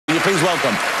please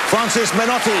welcome Francis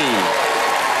Menotti.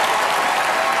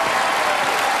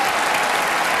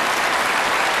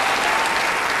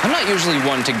 I'm not usually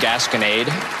one to gasconade,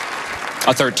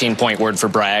 a 13-point word for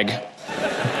brag.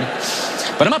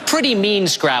 But I'm a pretty mean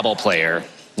Scrabble player.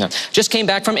 Just came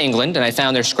back from England, and I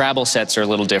found their Scrabble sets are a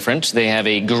little different. They have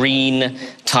a green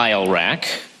tile rack.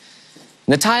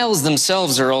 The tiles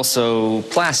themselves are also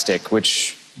plastic,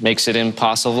 which makes it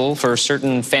impossible for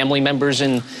certain family members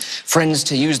and friends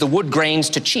to use the wood grains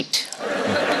to cheat.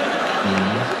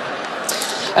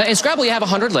 In Scrabble, you have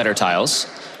 100-letter tiles.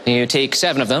 You take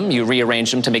 7 of them, you rearrange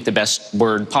them to make the best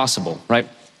word possible, right?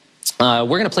 We're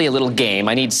going to play a little game.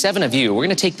 I need 7 of you. We're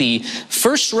going to take the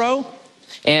first row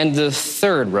and the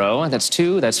third row. That's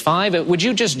 2, that's 5. Would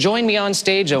you just join me on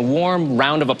stage? A warm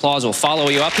round of applause will follow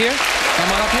you up here. Come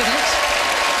on up here, thanks.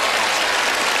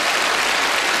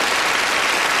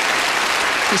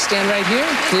 Please stand right here,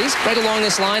 please. Right along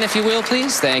this line, if you will,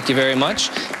 please. Thank you very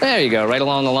much. There you go, right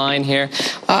along the line here.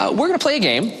 We're going to play a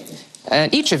game.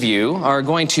 And each of you are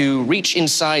going to reach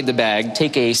inside the bag,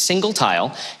 take a single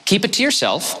tile, keep it to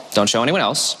yourself, don't show anyone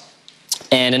else,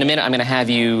 and in a minute I'm going to have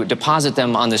you deposit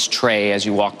them on this tray as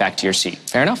you walk back to your seat.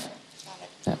 Fair enough?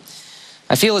 Yeah.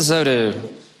 I feel as though to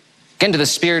get into the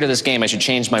spirit of this game I should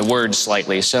change my words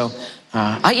slightly, so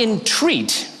I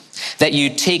entreat that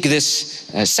you take this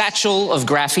satchel of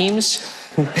graphemes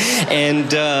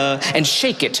and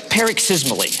shake it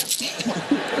paroxysmally.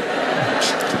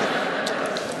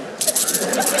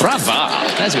 Brava!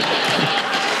 That's good.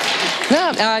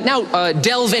 Now,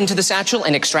 delve into the satchel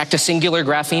and extract a singular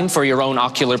grapheme for your own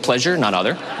ocular pleasure, none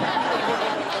other.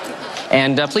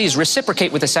 And please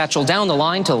reciprocate with the satchel down the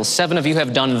line till 7 of you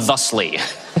have done thusly.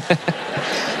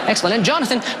 Excellent. And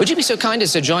Jonathan, would you be so kind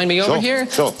as to join me over here?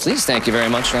 Sure. Please, thank you very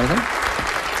much, Jonathan.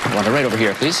 I want it right over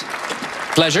here, please.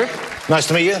 Pleasure. Nice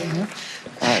to meet you.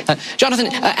 Jonathan,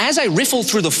 as I riffle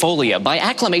through the folia, by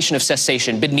acclamation of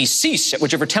cessation, bid me cease at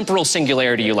whichever temporal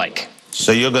singularity you like.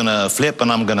 So you're going to flip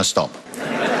and I'm going to stop.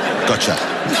 Gotcha.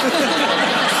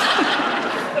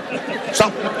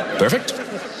 Stop. Perfect.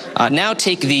 Now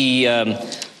take the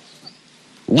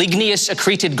ligneous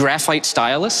accreted graphite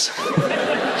stylus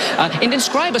and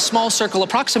inscribe a small circle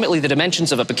approximately the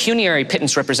dimensions of a pecuniary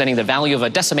pittance representing the value of a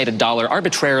decimated dollar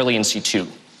arbitrarily in situ.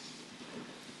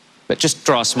 But just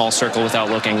draw a small circle without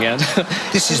looking yet.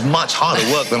 This is much harder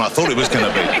work than I thought it was going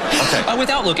to be. Okay.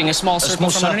 Without looking, a small circle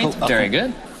from underneath. Very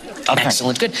good. Okay.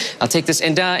 Excellent, good. I'll take this.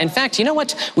 And in fact, you know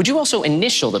what? Would you also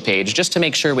initial the page just to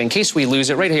make sure, in case we lose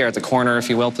it, right here at the corner, if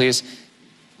you will, please?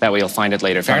 That way you'll find it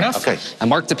later. Fair enough? Okay. I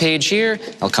mark the page here.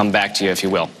 I'll come back to you if you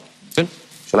will. Good?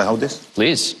 Shall I hold this?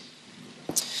 Please.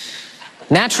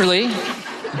 Naturally,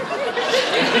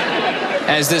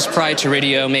 as this pride to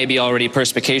radio may be already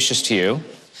perspicacious to you,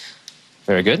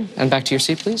 very good. And back to your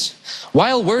seat, please.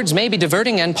 While words may be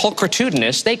diverting and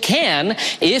pulchritudinous, they can,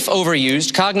 if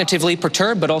overused, cognitively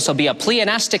perturb, but also be a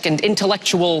pleonastic and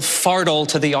intellectual fardle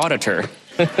to the auditor.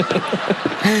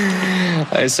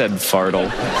 I said fardle.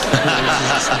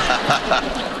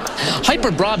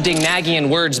 Hyper-Brobdingnagian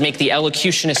words make the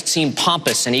elocutionist seem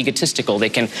pompous and egotistical. They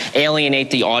can alienate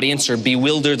the audience or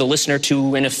bewilder the listener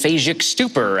to an aphasic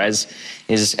stupor, as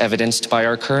is evidenced by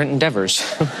our current endeavors.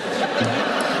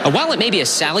 While it may be a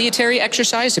salutary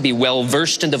exercise to be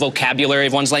well-versed in the vocabulary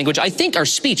of one's language, I think our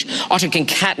speech ought to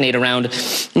concatenate around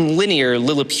linear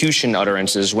Lilliputian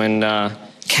utterances when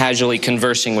casually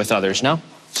conversing with others, no?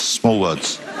 Small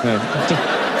words.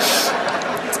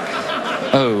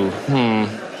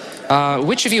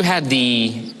 Which of you had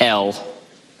the L,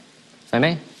 if I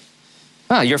may?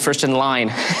 Ah, you're first in line.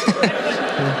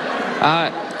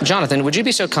 Jonathan, would you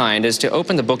be so kind as to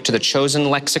open the book to the chosen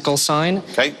lexical sign?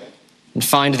 Okay. And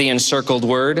find the encircled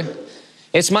word.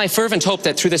 It's my fervent hope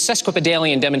that through the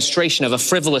sesquipedalian demonstration of a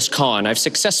frivolous con, I've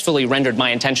successfully rendered my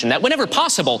intention that whenever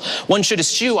possible, one should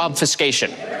eschew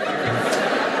obfuscation.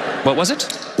 What was it?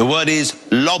 The word is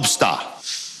lobster.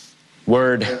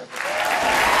 Word.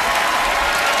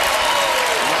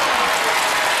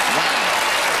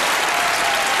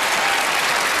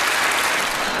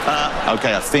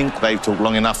 Okay, I think they've talked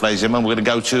long enough, ladies and gentlemen. We're going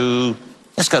to go to...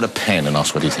 Let's go to Penn and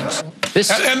ask what he thinks.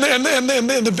 This... And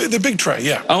the big tray,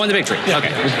 yeah. Oh, and the big tray. Yeah.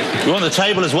 Okay. You want the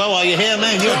table as well while you're here,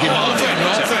 man? You're The whole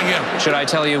thing, yeah. Should I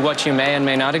tell you what you may and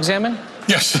may not examine?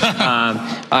 Yes.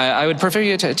 I would prefer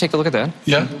you to take a look at that.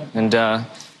 Yeah. And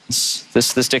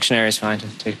this dictionary is fine to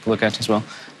take a look at as well.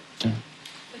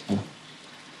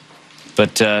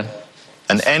 But...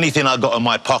 And anything I got in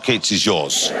my pockets is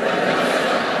yours.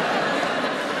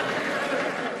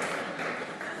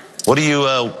 What are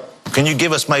you Can you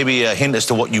give us maybe a hint as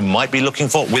to what you might be looking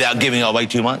for without giving away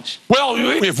too much? Well,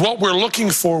 if what we're looking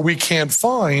for we can't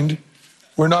find,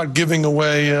 we're not giving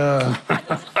away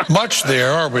much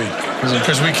there, are we?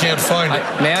 Because we can't find it.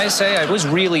 May I say, I was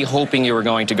really hoping you were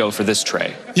going to go for this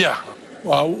tray. Yeah.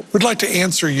 We'd like to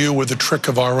answer you with a trick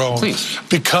of our own. Please.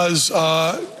 Because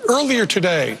earlier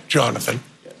today, Jonathan,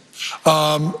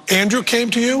 Andrew came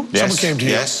to you? Yes. Someone came to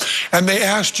you. Yes. And they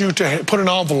asked you to put an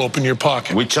envelope in your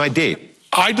pocket. Which I did.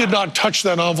 I did not touch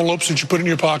that envelope since you put it in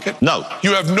your pocket? No.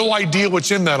 You have no idea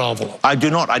what's in that envelope? I do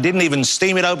not. I didn't even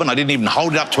steam it open. I didn't even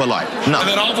hold it up to a light. No. And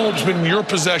that envelope's been in your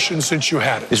possession since you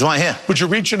had it? It's right here. Would you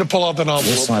reach in and pull out that envelope,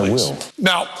 Yes, I please? will.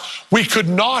 Now, we could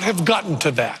not have gotten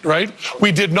to that, right?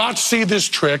 We did not see this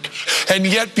trick, and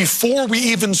yet before we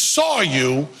even saw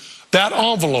you, that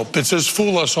envelope that says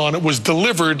 "Fool Us" on it was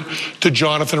delivered to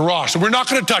Jonathan Ross. And we're not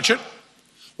going to touch it.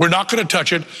 We're not going to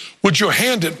touch it. Would you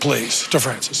hand it, please, to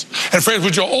Francis? And Francis,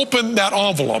 would you open that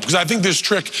envelope? Because I think this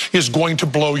trick is going to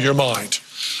blow your mind.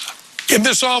 In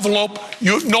this envelope,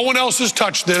 no one else has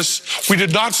touched this. We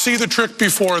did not see the trick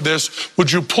before this.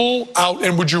 Would you pull out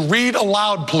and would you read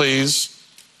aloud, please,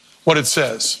 what it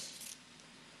says?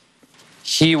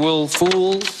 He will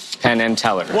fool Penn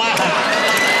Teller. Wow.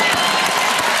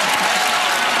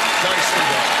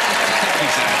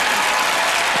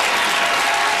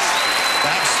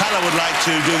 Perhaps Teller would like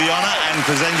to do the honour and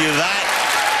present you that.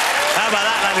 How about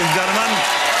that, ladies and gentlemen?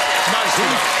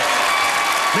 Nicely.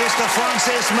 Mr.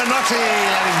 Francis Menotti,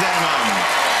 ladies and gentlemen.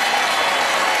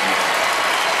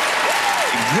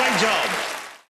 Great job.